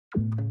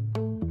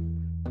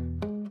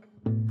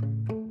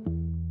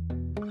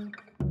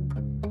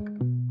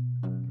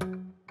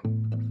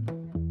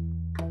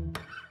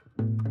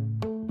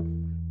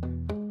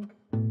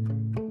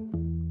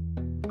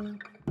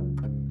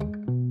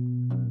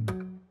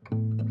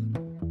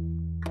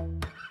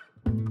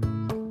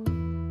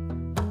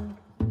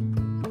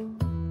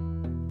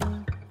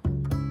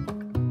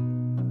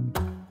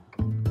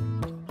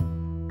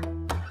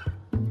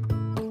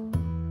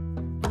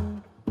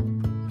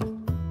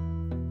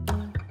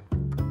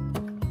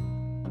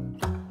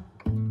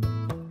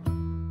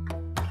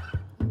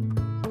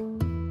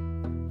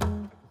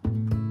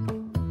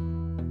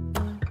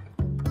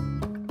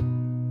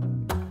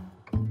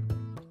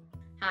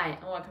Hi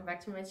and welcome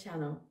back to my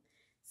channel.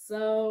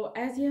 So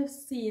as you have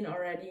seen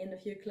already in a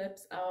few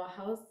clips, our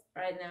house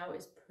right now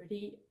is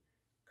pretty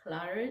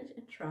cluttered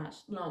and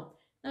trashed. No,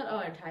 not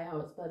our entire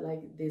house, but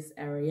like this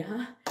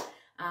area.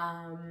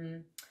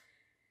 um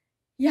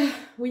yeah,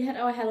 we had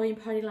our Halloween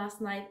party last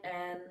night,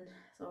 and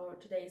so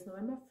today is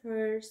November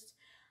 1st.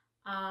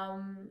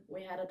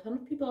 We had a ton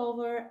of people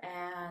over,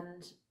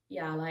 and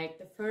yeah, like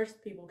the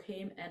first people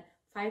came at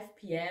 5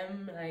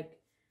 p.m.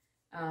 like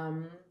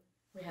um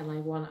we had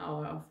like 1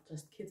 hour of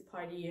just kids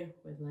party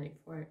with like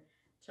 4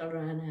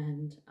 children,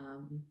 and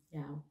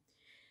yeah,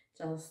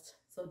 just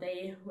so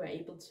they were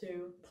able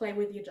to play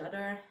with each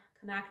other,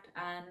 connect.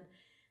 And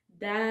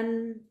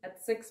then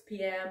at 6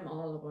 p.m.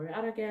 all of our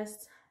other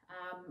guests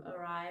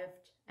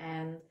arrived,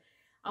 and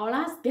our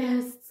last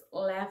guests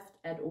left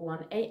at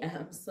 1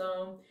 a.m.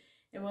 So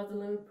it was a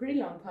little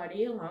pretty long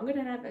party, longer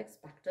than I've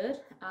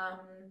expected.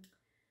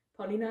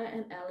 Paulina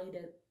and Ellie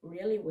did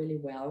really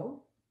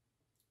well,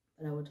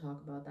 but I will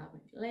talk about that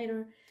maybe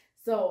later.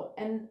 So,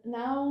 and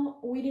now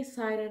we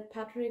decided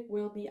Patrick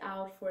will be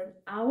out for an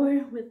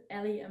hour with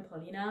Ellie and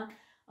Paulina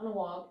on a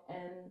walk,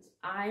 and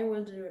I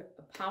will do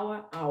a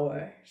power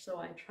hour. So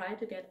I try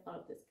to get all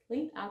of this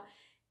cleaned up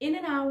in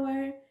an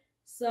hour.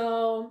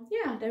 So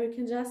yeah, then we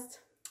can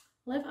just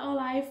live our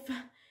life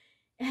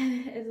in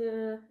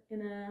a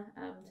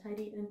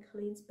tidy and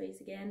clean space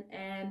again.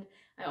 And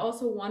I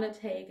also want to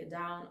take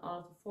down all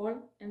of the fall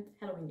and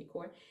Halloween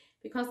decor,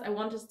 because I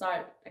want to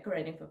start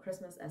decorating for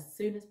Christmas as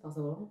soon as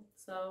possible.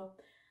 So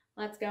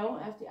let's go.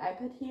 I have the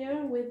iPad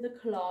here with the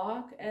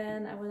clock,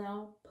 and I will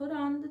now put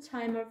on the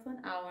timer for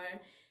an hour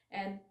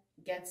and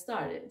get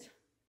started.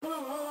 Like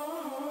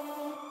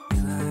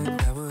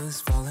I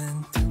was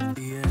falling through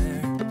the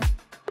air.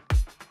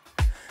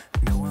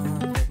 No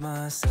one but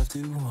myself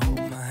to hold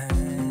my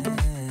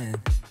hand.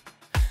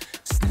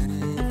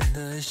 Standing in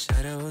the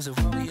shadows of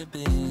where we have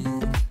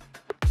been.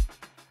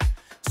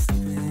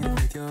 Sleeping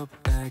with your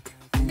back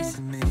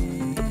facing me.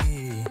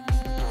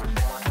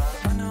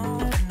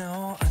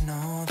 I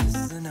know this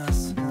isn't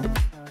us.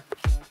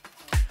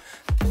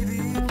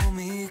 Baby, pull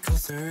me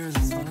closer,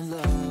 let's fall in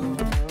love.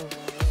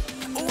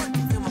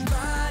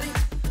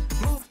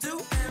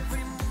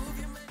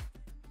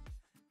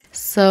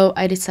 So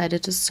I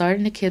decided to start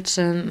in the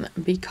kitchen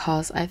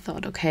because I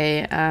thought,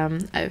 okay,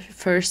 I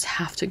first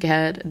have to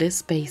get this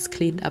space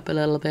cleaned up a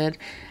little bit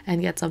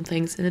and get some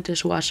things in the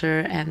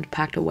dishwasher and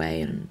packed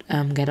away,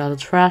 and get all the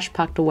trash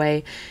packed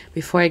away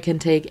before I can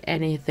take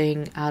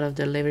anything out of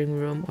the living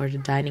room or the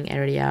dining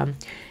area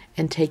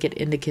and take it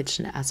in the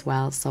kitchen as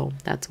well. So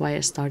that's why I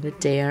started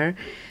there.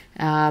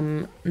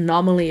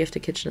 Normally, if the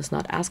kitchen is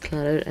not as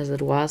cluttered as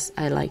it was,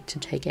 I like to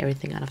take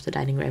everything out of the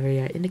dining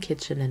area in the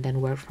kitchen and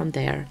then work from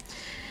there.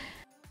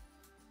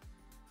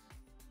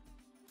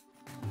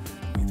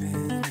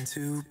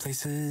 Two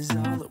places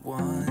all at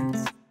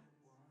once.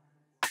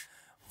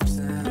 Was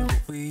that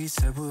what we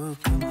said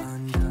would come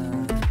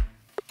undone?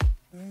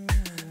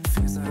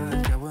 Feels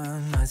like our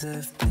minds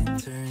have been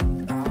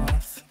turned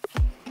off.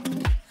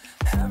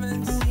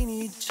 Haven't seen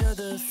each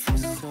other for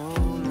so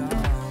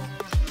long.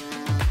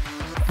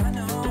 I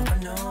know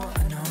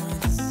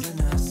this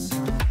isn't us.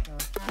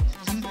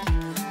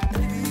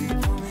 Baby,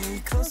 pull me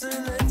closer,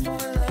 let's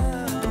fall in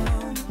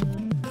love.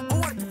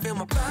 Oh, I can feel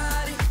my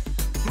body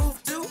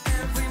move to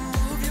every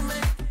move you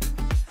make,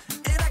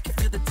 and I can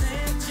feel the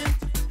tension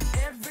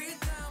every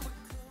time we close.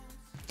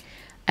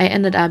 I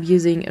ended up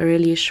using a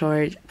really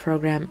short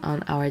program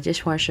on our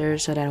dishwasher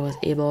so that I was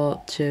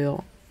able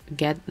to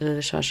get the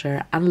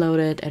dishwasher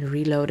unloaded and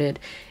reloaded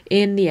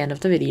in the end of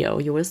the video.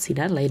 You will see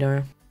that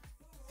later.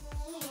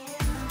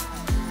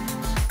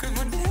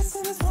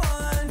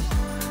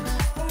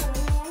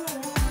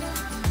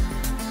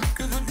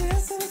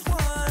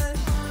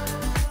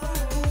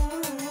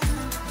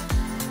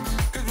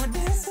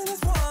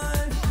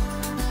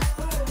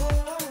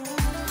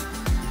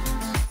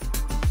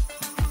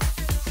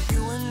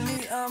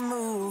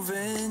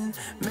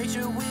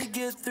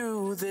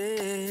 Through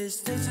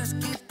this, let's just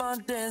keep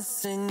on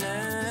dancing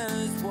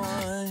as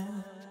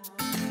one.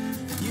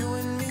 You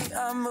and me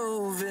are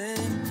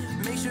moving,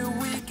 make sure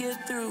we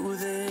get through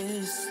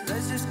this.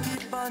 Let's just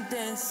keep on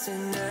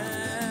dancing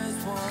as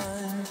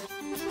one.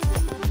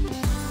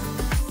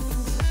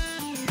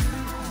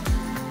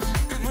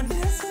 'Cause we're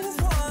dancing as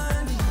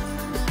one.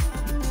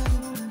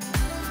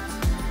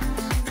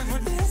 'Cause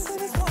we're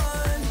dancing as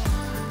one.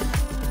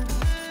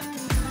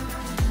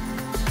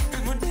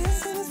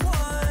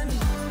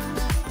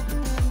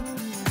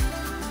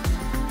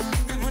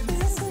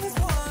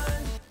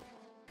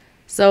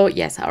 So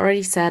yes, I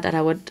already said that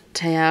I would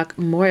talk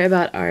more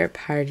about our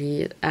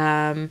party.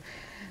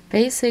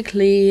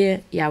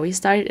 Basically, yeah, we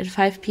started at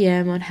 5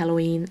 p.m. on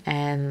Halloween,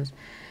 and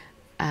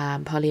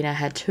Paulina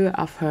had two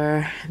of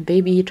her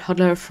baby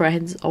toddler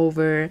friends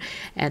over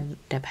and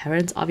their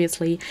parents,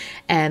 obviously.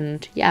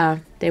 And yeah,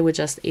 they were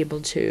just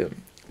able to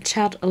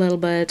chat a little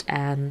bit.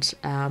 And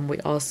we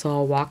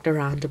also walked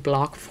around the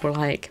block for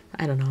like,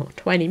 I don't know,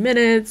 20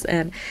 minutes.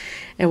 And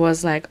it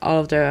was like all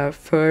of the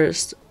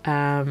first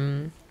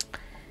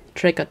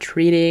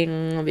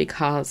trick-or-treating,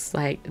 because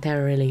like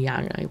they're really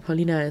young. Like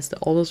Paulina is the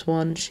oldest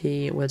one.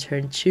 She will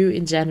turn 2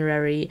 in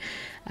January.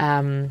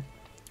 And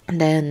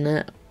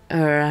then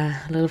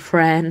her little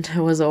friend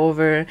who was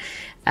over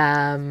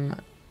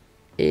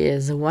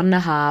is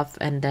 1.5,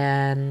 and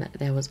then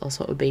there was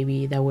also a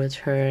baby that will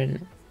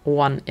turn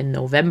 1 in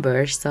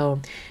November. So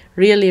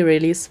really,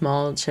 really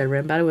small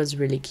children, but it was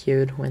really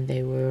cute when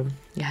they were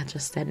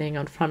just standing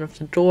in front of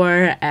the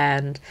door.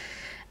 And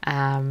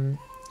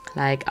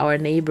like our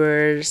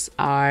neighbors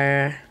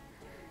are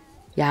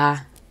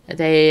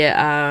they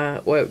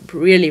were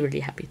really, really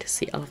happy to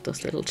see all of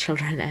those little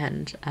children.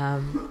 And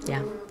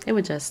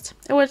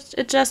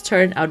it just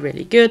turned out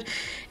really good.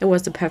 It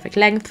was the perfect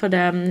length for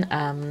them,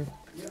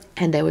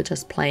 and they were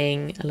just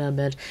playing a little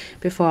bit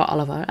before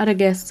all of our other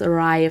guests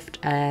arrived.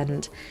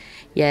 And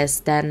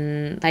yes,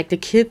 then like the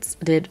kids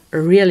did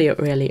really,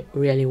 really,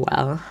 really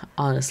well,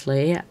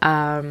 honestly.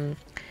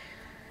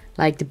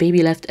 Like the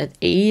baby left at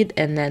 8,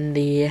 and then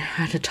the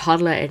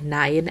toddler at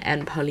 9,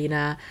 and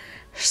Paulina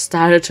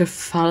started to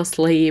fall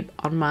asleep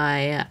on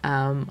my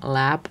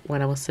lap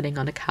when I was sitting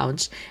on the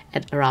couch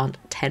at around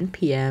 10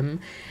 p.m.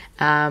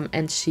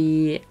 And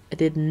she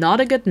did not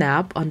a good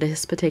nap on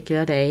this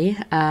particular day.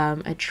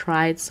 I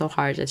tried so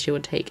hard that she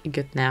would take a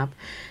good nap,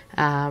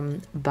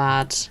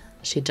 but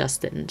she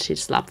just didn't. She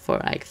slept for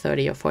like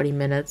 30 or 40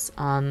 minutes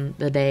on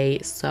the day,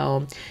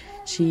 so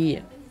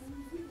she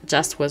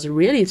just was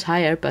really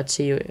tired, but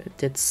she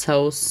did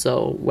so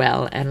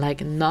well. And like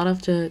none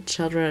of the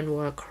children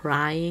were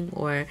crying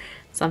or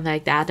something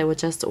like that. They were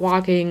just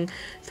walking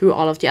through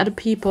all of the other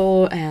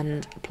people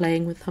and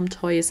playing with some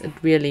toys. It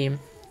really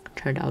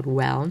turned out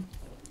well.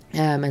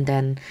 And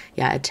then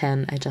at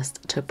 10 I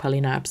just took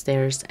Paulina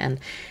upstairs,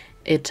 and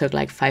it took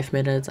like 5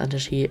 minutes until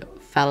she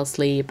fell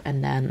asleep,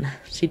 and then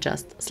she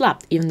just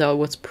slept, even though it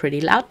was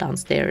pretty loud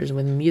downstairs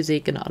with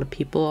music and other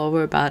people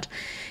over. But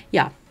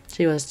yeah,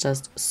 she was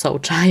just so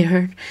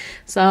tired.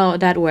 So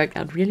that worked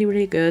out really,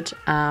 really good.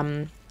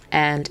 And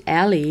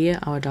Ellie,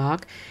 our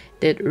dog,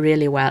 did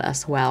really well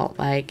as well.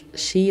 Like,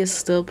 she is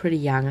still pretty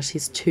young.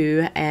 She's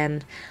 2,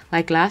 and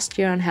like last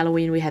year on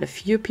Halloween we had a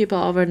few people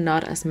over,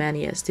 not as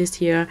many as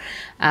this year.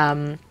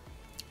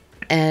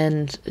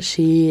 And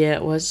she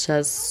was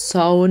just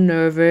so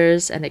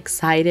nervous and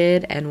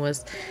excited, and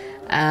was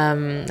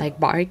like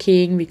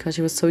barking because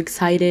she was so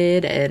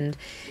excited. And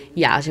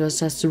she was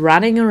just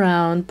running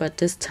around. But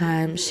this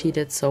time she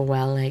did so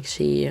well. Like,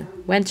 she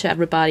went to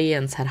everybody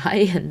and said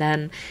hi, and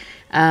then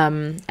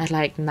at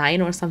like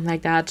 9 or something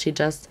like that, she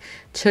just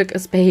took a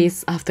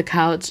space off the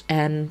couch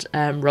and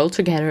rolled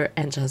together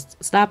and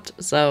just slept.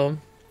 So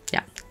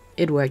yeah,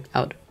 it worked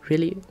out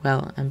really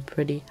well. I'm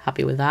pretty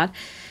happy with that.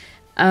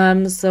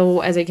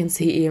 So as you can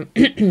see,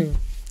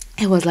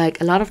 it was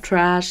like a lot of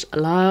trash, a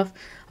lot of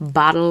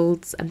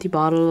bottles, empty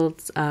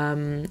bottles,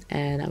 and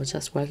I was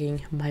just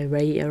working my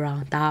way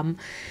around them,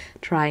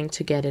 trying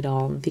to get it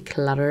all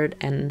decluttered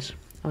and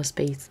our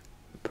space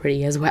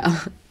pretty as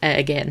well.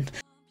 Again.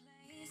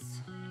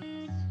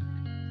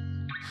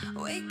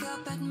 Wake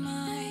up at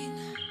mine.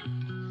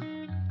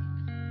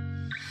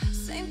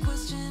 Same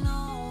question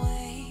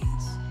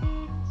always.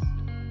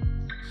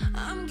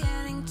 I'm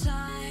getting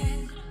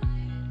tired.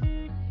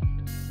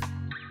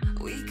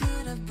 We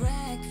could have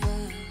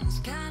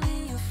breakfast,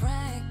 counting your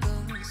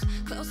freckles,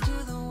 close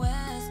to the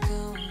west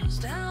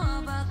coast. How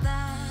about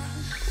that?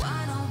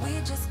 Why don't we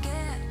just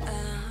get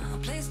a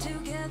place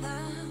together?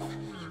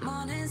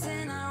 Mornings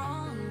in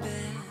our own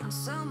bed,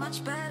 so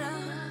much better.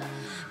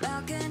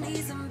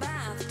 Balconies and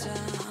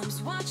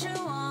bathtubs, what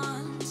you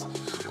want?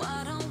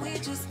 Why don't we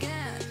just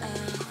get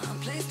a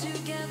place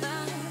together?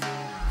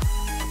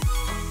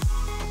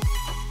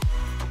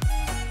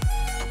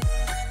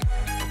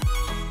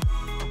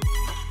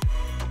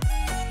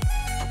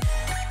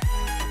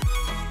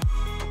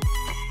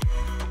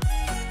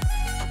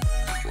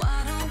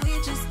 Why don't we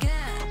just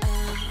get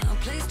a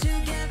place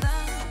together?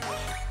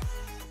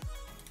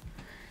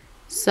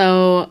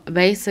 So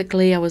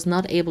basically I was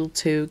not able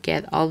to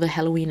get all the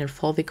Halloween and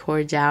fall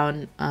decor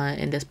down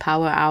in this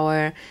power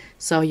hour.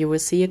 So you will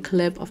see a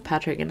clip of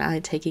Patrick and I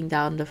taking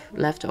down the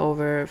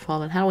leftover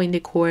fall and Halloween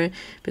decor,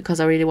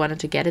 because I really wanted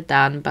to get it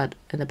done. But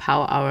in the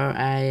power hour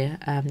I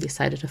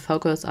decided to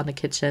focus on the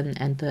kitchen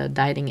and the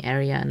dining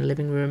area and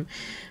living room,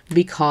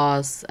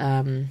 because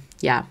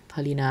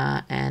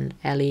Paulina and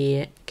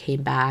Ellie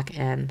came back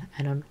and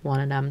I don't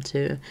want them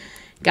to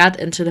get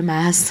into the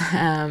mess.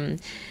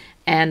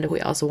 And we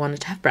also wanted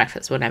to have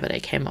breakfast whenever they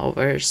came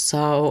over.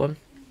 So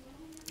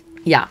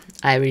yeah,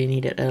 I really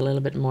needed a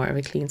little bit more of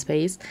a clean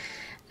space.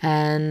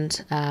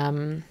 And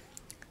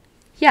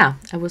yeah,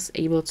 I was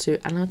able to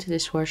unload the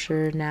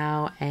dishwasher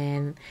now,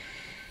 and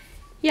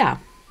yeah,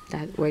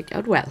 that worked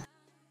out well.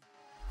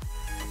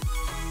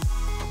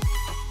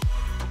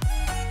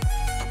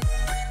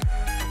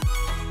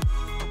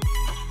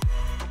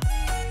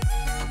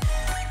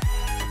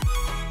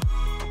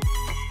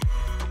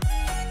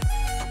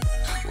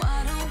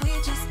 Why don't we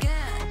just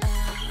get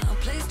a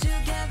place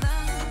together?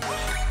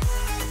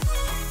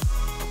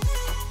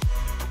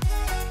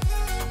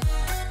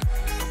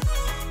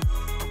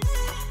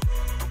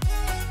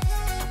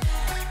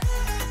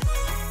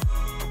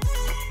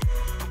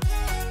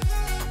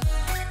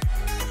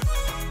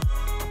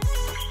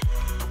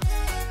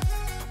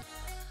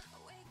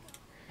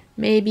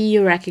 Maybe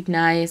you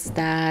recognize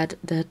that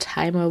the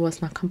timer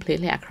was not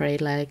completely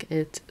accurate, like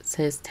it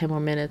says 10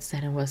 more minutes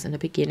than it was in the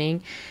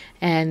beginning,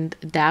 and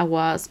that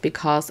was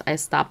because I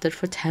stopped it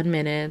for 10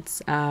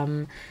 minutes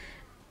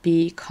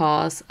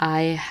because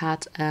I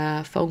had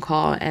a phone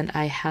call and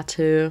I had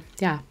to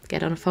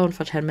get on the phone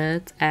for 10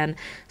 minutes, and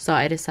so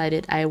I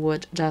decided I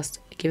would just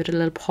give it a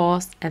little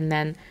pause and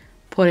then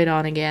put it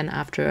on again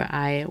after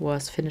I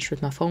was finished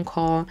with my phone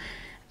call.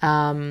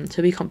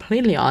 To be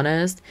completely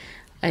honest,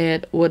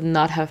 it would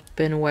not have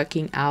been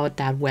working out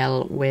that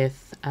well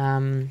with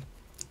the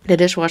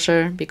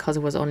dishwasher, because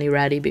it was only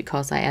ready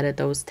because I added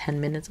those 10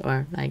 minutes,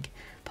 or like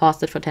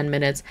paused it for 10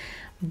 minutes.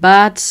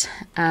 But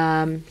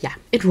yeah,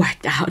 it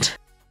worked out.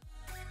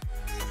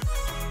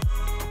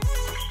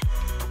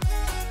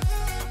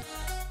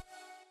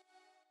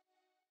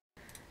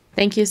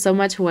 Thank you so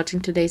much for watching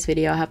today's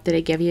video. I hope that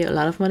it gave you a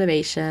lot of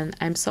motivation.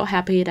 I'm so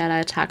happy that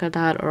I tackled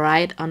that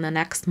right on the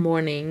next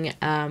morning.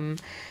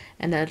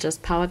 And I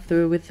just powered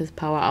through with this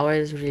power hour.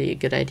 Is really a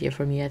good idea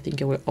for me. I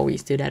think I will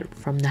always do that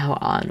from now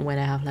on when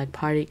I have like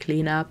party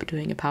cleanup,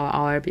 doing a power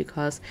hour,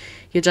 because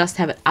you just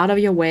have it out of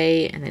your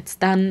way and it's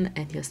done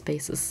and your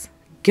space is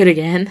good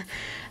again.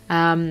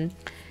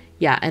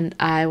 Yeah, and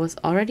I was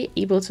already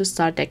able to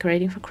start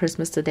decorating for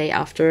Christmas the day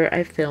after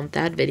I filmed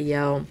that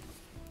video.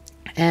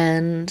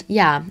 And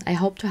yeah, I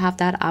hope to have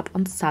that up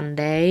on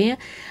Sunday.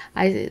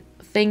 I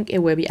think it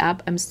will be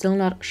up. I'm still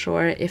not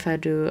sure if I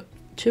do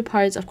 2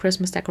 parts of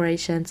Christmas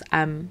decorations.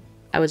 I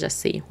will just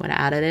see when I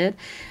added it.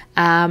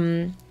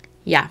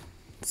 Yeah,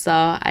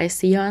 so I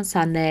see you on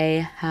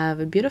Sunday.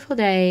 Have a beautiful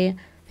day.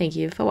 Thank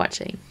you for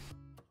watching.